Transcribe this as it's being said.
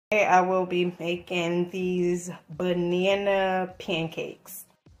Today I will be making these banana pancakes.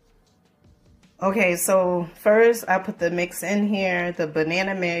 Okay, so first I put the mix in here, the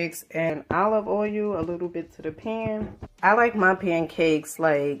banana mix and olive oil a little bit to the pan. I like my pancakes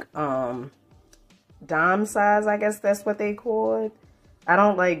like dime size, I guess that's what they call it. I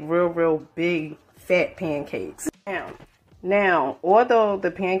don't like real big fat pancakes. Now, although the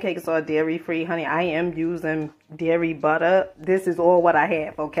pancakes are dairy-free, honey, I am using dairy butter. This is all what I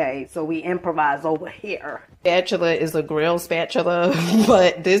have, okay? So we improvise over here. Spatula is a grill spatula,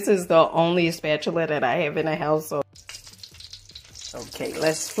 but this is the only spatula that I have in the house. So. Okay,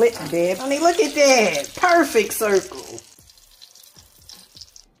 let's flip, babe. Honey, look at that. Perfect circle.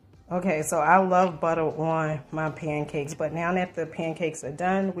 Okay, so I love butter on my pancakes, but now that the pancakes are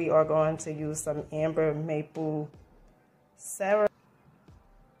done, we are going to use some amber maple syrup.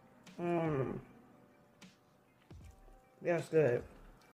 That's good.